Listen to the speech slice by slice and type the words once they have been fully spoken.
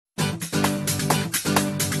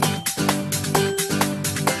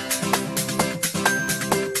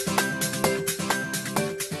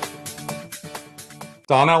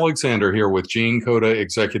Don Alexander here with Gene Coda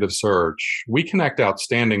Executive Search. We connect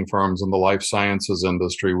outstanding firms in the life sciences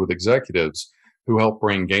industry with executives who help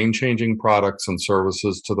bring game-changing products and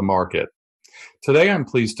services to the market. Today, I'm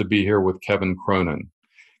pleased to be here with Kevin Cronin.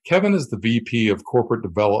 Kevin is the VP of Corporate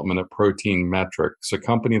Development at Protein Metrics, a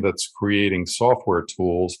company that's creating software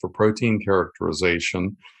tools for protein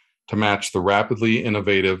characterization to match the rapidly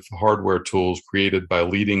innovative hardware tools created by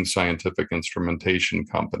leading scientific instrumentation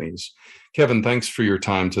companies. Kevin, thanks for your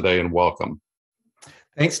time today and welcome.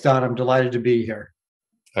 Thanks, Don. I'm delighted to be here.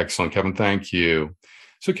 Excellent, Kevin. Thank you.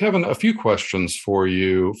 So, Kevin, a few questions for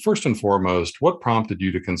you. First and foremost, what prompted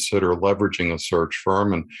you to consider leveraging a search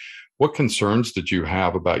firm, and what concerns did you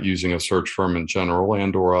have about using a search firm in general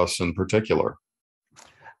and/or us in particular?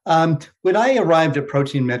 When I arrived at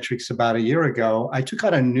Protein Metrics about a year ago, I took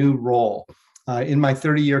on a new role. In my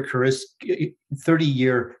 30-year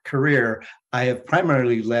career, I have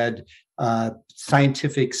primarily led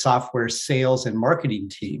scientific software sales and marketing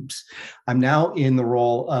teams. I'm now in the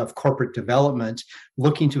role of corporate development,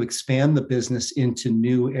 looking to expand the business into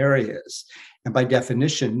new areas. And by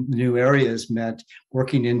definition, new areas meant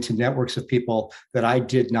working into networks of people that I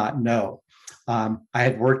did not know. I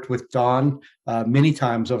had worked with Don many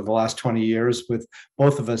times over the last 20 years, with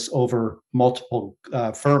both of us over multiple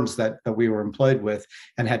firms that we were employed with,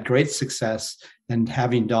 and had great success. And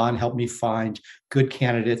having Don help me find good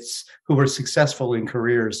candidates who were successful in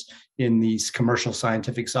careers in these commercial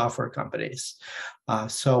scientific software companies.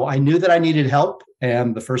 So I knew that I needed help,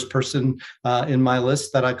 and the first person in my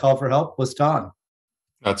list that I called for help was Don.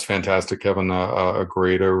 That's fantastic, Kevin. A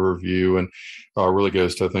great overview, and really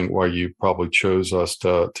goes to, I think, why you probably chose us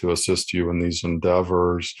to assist you in these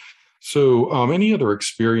endeavors. So any other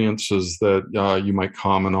experiences that you might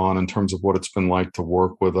comment on in terms of what it's been like to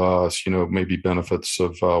work with us, maybe benefits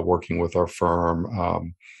of working with our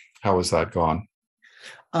firm? How has that gone?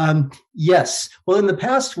 Yes. Well, in the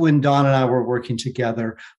past, when Don and I were working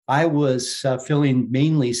together, I was filling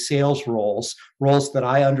mainly sales roles that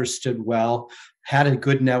I understood well, had a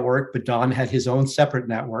good network, but Don had his own separate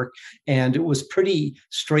network. And it was pretty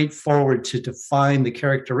straightforward to define the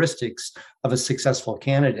characteristics of a successful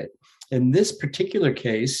candidate. In this particular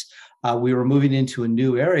case, we were moving into a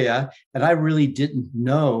new area, and I really didn't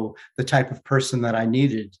know the type of person that I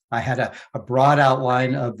needed. I had a broad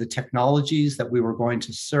outline of the technologies that we were going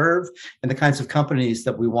to serve and the kinds of companies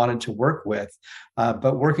that we wanted to work with.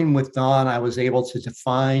 But working with Don, I was able to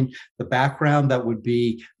define the background that would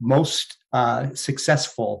be most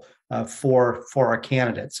successful for our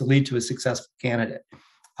candidates, to lead to a successful candidate.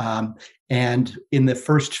 And in the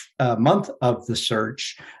first month of the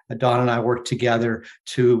search, Don and I worked together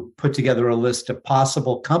to put together a list of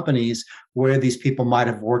possible companies where these people might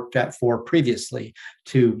have worked for previously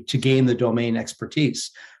to gain the domain expertise.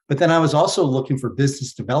 But then I was also looking for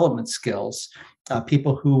business development skills,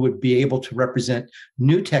 people who would be able to represent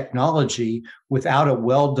new technology without a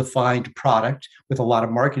well-defined product with a lot of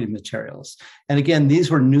marketing materials. And again,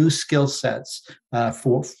 these were new skill sets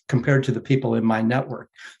compared to the people in my network.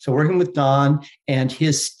 So working with Don and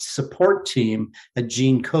his support team at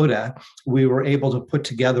Gene Coda, we were able to put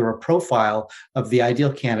together a profile of the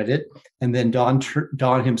ideal candidate. And then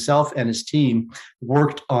Don himself and his team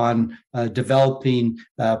worked on developing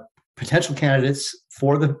potential candidates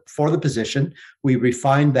for the position. We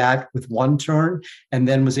refined that with one turn, and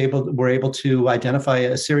then were able to identify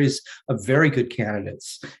a series of very good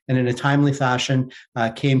candidates, and in a timely fashion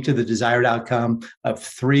came to the desired outcome of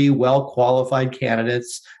 3 well-qualified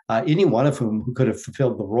candidates, any one of whom who could have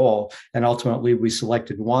fulfilled the role. And ultimately, we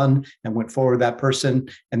selected one and went forward with that person,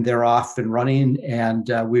 and they're off and running. And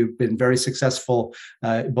we've been very successful,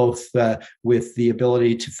 both with the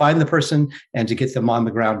ability to find the person and to get them on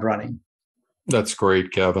the ground running. That's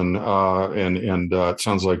great, Kevin. And it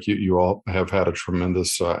sounds like you all have had a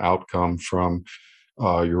tremendous outcome from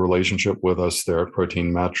your relationship with us there at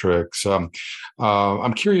Protein Metrics.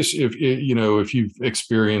 I'm curious if you've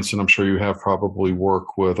experienced, and I'm sure you have probably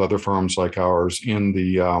worked with other firms like ours in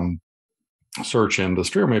the search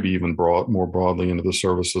industry, or maybe even more broadly into the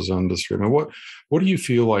services industry. I mean, what do you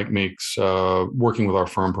feel like makes working with our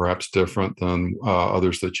firm perhaps different than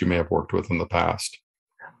others that you may have worked with in the past?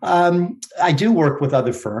 I do work with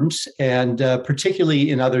other firms, and particularly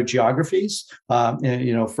in other geographies.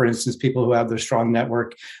 For instance, people who have their strong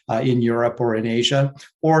network in Europe or in Asia,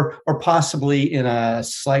 or possibly in a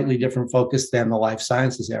slightly different focus than the life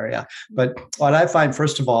sciences area. But what I find,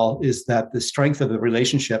 first of all, is that the strength of the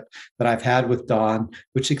relationship that I've had with Don,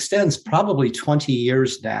 which extends probably 20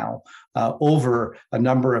 years now, over a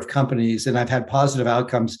number of companies, and I've had positive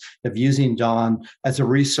outcomes of using Don as a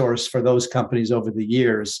resource for those companies over the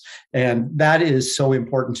years. And that is so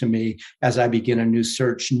important to me as I begin a new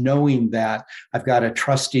search, knowing that I've got a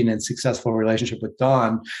trusting and successful relationship with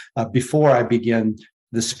Don before I begin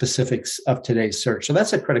the specifics of today's search. So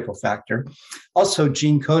that's a critical factor. Also,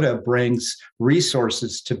 Gene Coda brings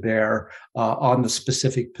resources to bear on the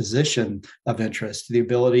specific position of interest. The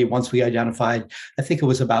ability, once we identified, I think it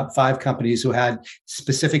was about 5 companies who had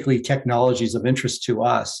specifically technologies of interest to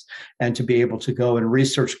us, and to be able to go and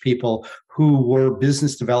research people who were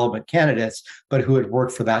business development candidates, but who had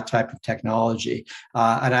worked for that type of technology.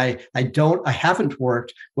 And I haven't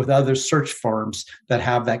worked with other search firms that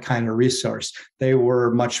have that kind of resource. They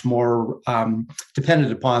were much more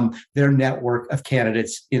dependent upon their network of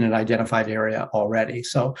candidates in an identified area already.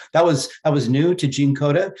 So that was new to Gene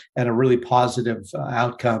Coda and a really positive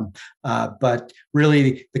outcome. But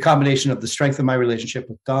really, the combination of the strength of my relationship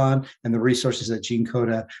with Don and the resources that Gene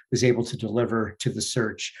Coda was able to deliver to the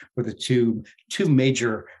search were the two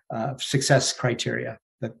major success criteria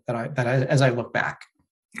that I as I look back.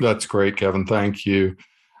 That's great, Kevin. Thank you.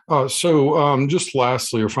 So just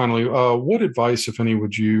lastly or finally, what advice, if any,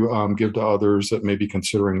 would you give to others that may be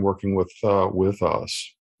considering working with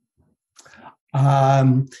us?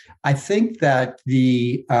 I think that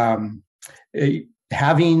the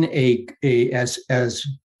having a as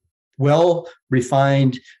well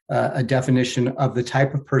refined a definition of the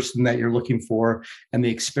type of person that you're looking for and the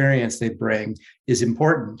experience they bring is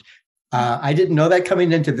important. I didn't know that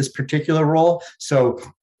coming into this particular role. So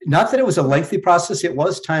not that it was a lengthy process, it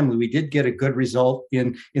was timely. We did get a good result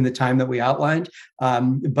in the time that we outlined.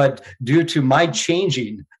 But due to my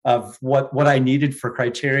changing of what I needed for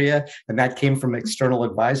criteria, and that came from external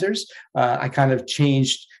advisors, I kind of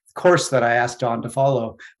changed course that I asked Don to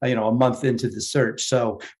follow, a month into the search.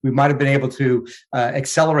 So we might have been able to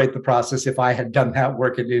accelerate the process if I had done that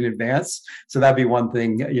work in advance. So that'd be one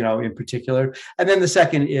thing, in particular. And then the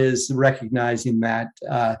second is recognizing that,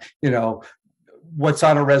 what's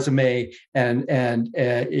on a resume and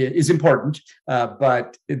is important,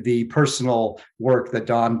 but the personal work that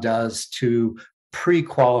Don does to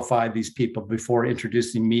pre-qualify these people before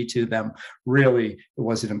introducing me to them really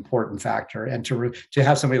was an important factor. And to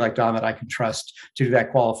have somebody like Don that I can trust to do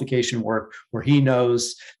that qualification work, where he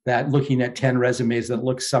knows that looking at 10 resumes that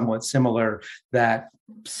look somewhat similar, that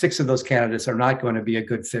 6 of those candidates are not going to be a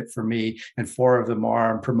good fit for me, and 4 of them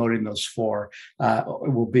are. I'm promoting those 4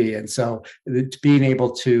 will be. And so being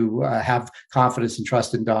able to have confidence and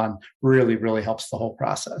trust in Don really, really helps the whole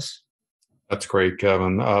process. That's great,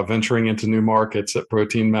 Kevin. Venturing into new markets at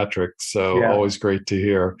Protein Metrics. So always great to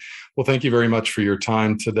hear. Well, thank you very much for your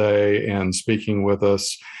time today and speaking with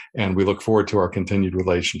us. And we look forward to our continued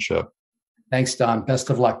relationship. Thanks, Don. Best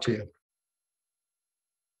of luck to you.